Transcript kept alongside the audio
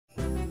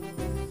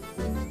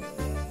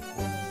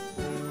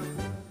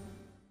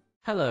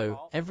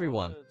Hello,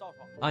 everyone.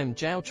 I'm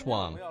ZHAO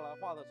Chuang.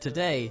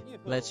 Today,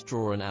 let's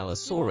draw an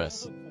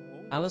Allosaurus.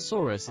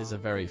 Allosaurus is a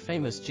very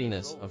famous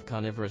genus of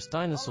carnivorous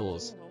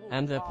dinosaurs,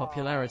 and their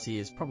popularity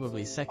is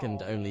probably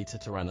second only to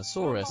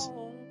Tyrannosaurus.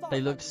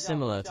 They looked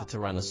similar to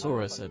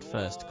Tyrannosaurus at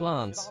first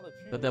glance,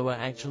 but there were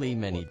actually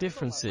many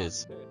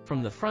differences.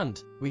 From the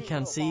front, we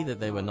can see that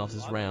they were not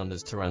as round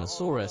as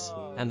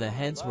Tyrannosaurus, and their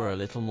heads were a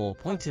little more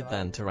pointed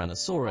than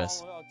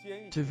Tyrannosaurus.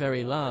 Two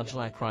very large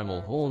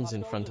lacrimal horns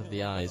in front of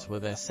the eyes were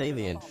their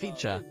salient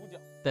feature.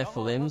 Their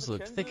forelimbs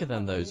looked thicker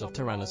than those of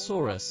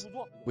Tyrannosaurus,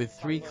 with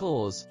 3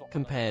 claws,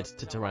 compared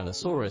to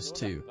Tyrannosaurus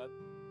 2.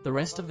 The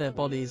rest of their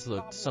bodies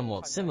looked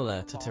somewhat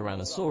similar to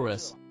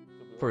Tyrannosaurus.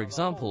 For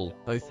example,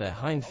 both their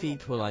hind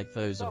feet were like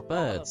those of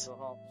birds.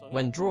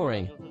 When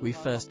drawing, we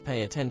first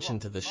pay attention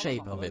to the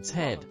shape of its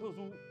head.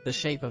 The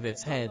shape of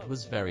its head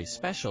was very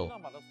special,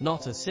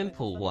 not a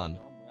simple one.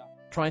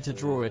 Try to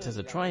draw it as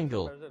a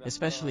triangle,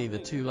 especially the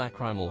 2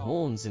 lacrimal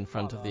horns in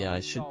front of the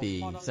eyes should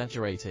be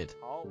exaggerated.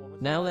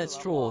 Now let's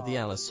draw the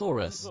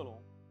Allosaurus.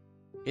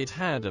 It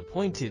had a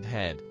pointed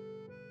head.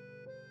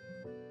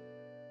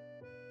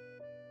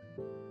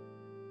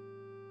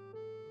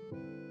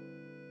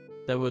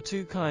 There were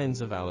 2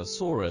 kinds of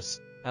Allosaurus,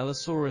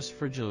 Allosaurus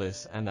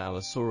fragilis and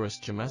Allosaurus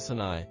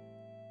jamasoni.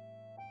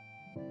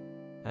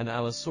 And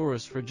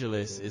Allosaurus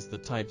fragilis is the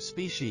type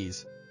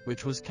species,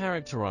 which was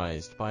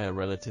characterized by a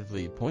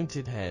relatively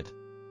pointed head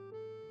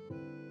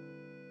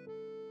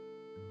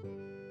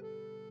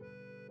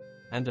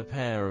and a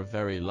pair of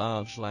very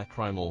large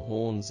lacrimal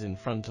horns in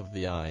front of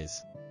the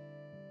eyes.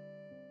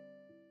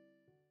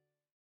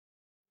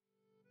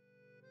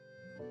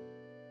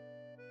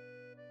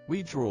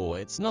 We draw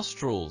its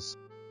nostrils.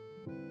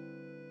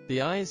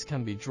 The eyes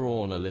can be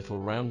drawn a little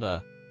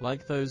rounder,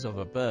 like those of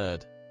a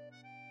bird,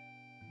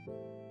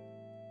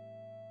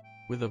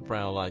 with a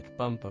brow-like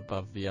bump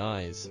above the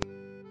eyes.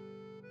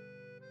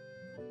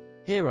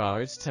 Here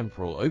are its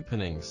temporal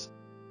openings.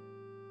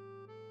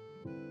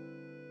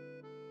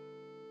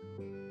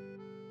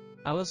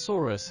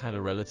 Allosaurus had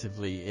a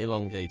relatively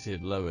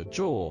elongated lower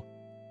jaw.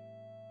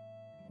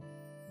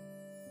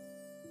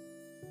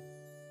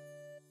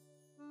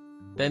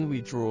 Then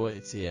we draw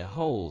its ear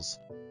holes.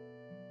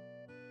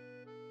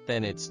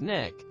 Then its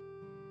neck.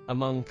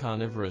 Among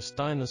carnivorous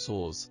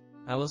dinosaurs,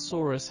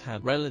 Allosaurus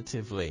had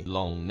relatively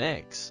long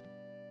necks.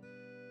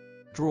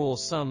 Draw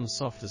some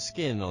softer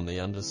skin on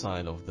the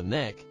underside of the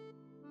neck.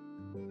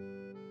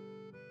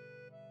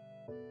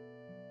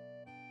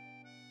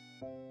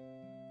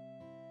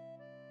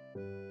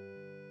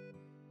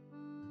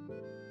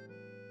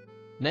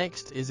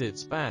 Next is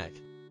its back.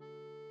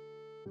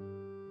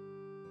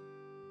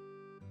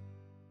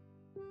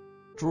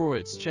 Draw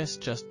its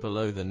chest just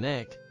below the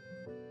neck,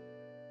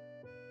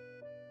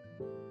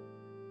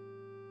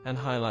 and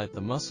highlight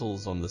the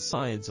muscles on the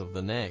sides of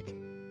the neck.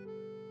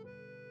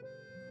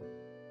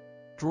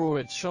 Draw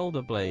its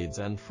shoulder blades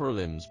and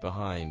forelimbs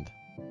behind.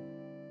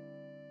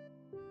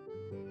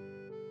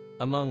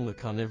 Among the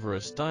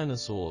carnivorous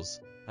dinosaurs,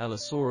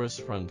 Allosaurus'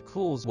 front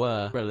claws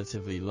were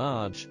relatively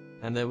large,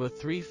 and there were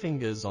 3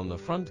 fingers on the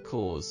front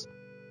claws.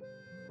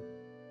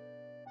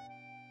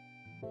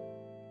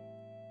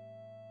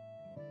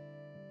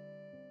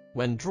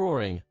 When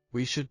drawing,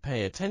 we should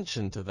pay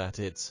attention to that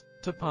its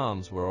 2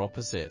 palms were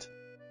opposite.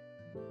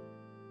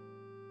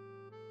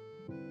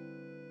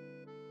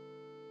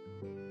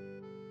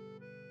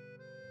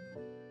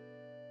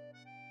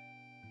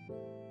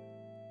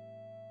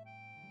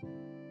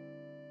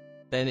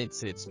 Then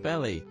it's its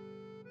belly.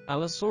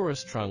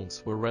 Allosaurus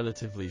trunks were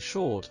relatively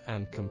short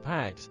and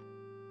compact.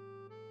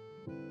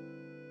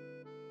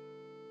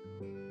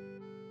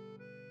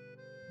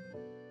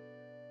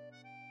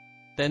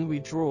 Then we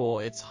draw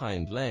its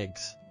hind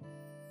legs.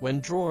 When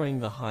drawing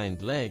the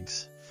hind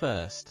legs,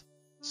 first,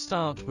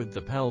 start with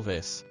the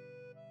pelvis.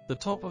 The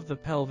top of the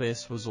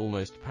pelvis was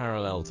almost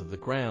parallel to the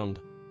ground.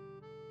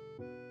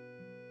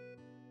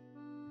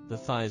 The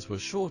thighs were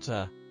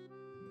shorter,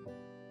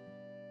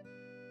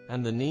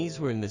 and the knees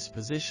were in this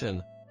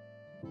position,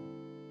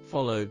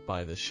 followed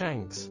by the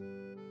shanks.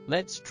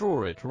 Let's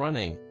draw it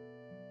running.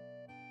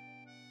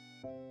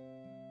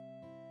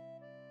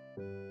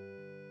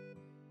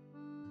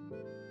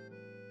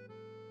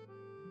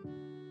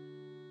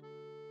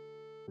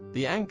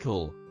 The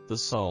ankle, the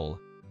sole.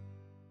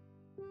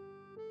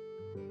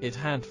 It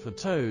had 4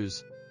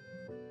 toes.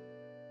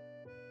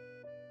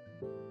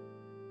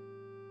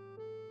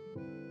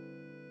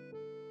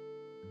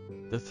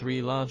 The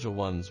 3 larger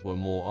ones were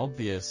more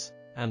obvious,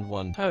 and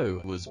 1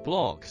 toe was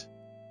blocked.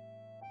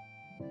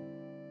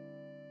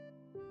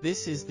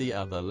 This is the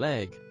other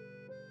leg.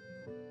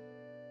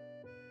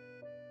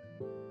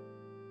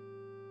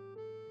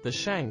 The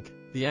shank,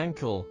 the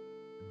ankle.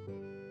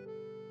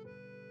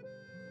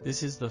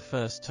 This is the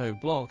first toe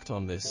blocked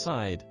on this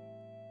side.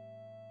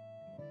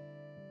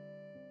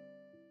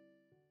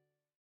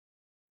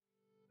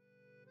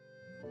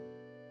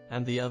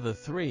 And the other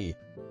 3.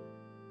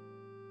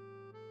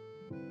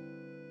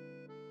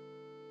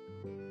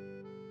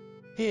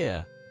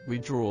 Here, we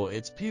draw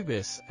its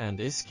pubis and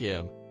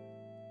ischium.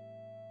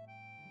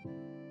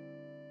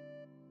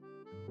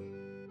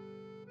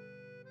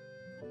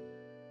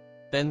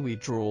 Then we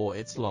draw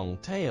its long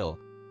tail.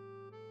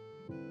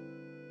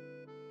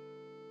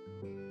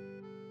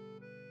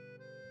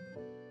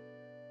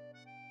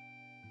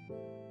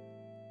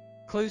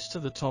 Close to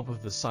the top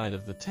of the side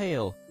of the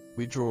tail,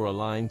 we draw a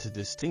line to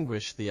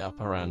distinguish the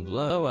upper and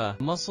lower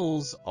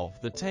muscles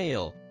of the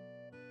tail.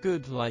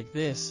 Good, like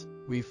this,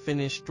 we've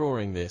finished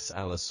drawing this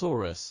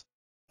Allosaurus.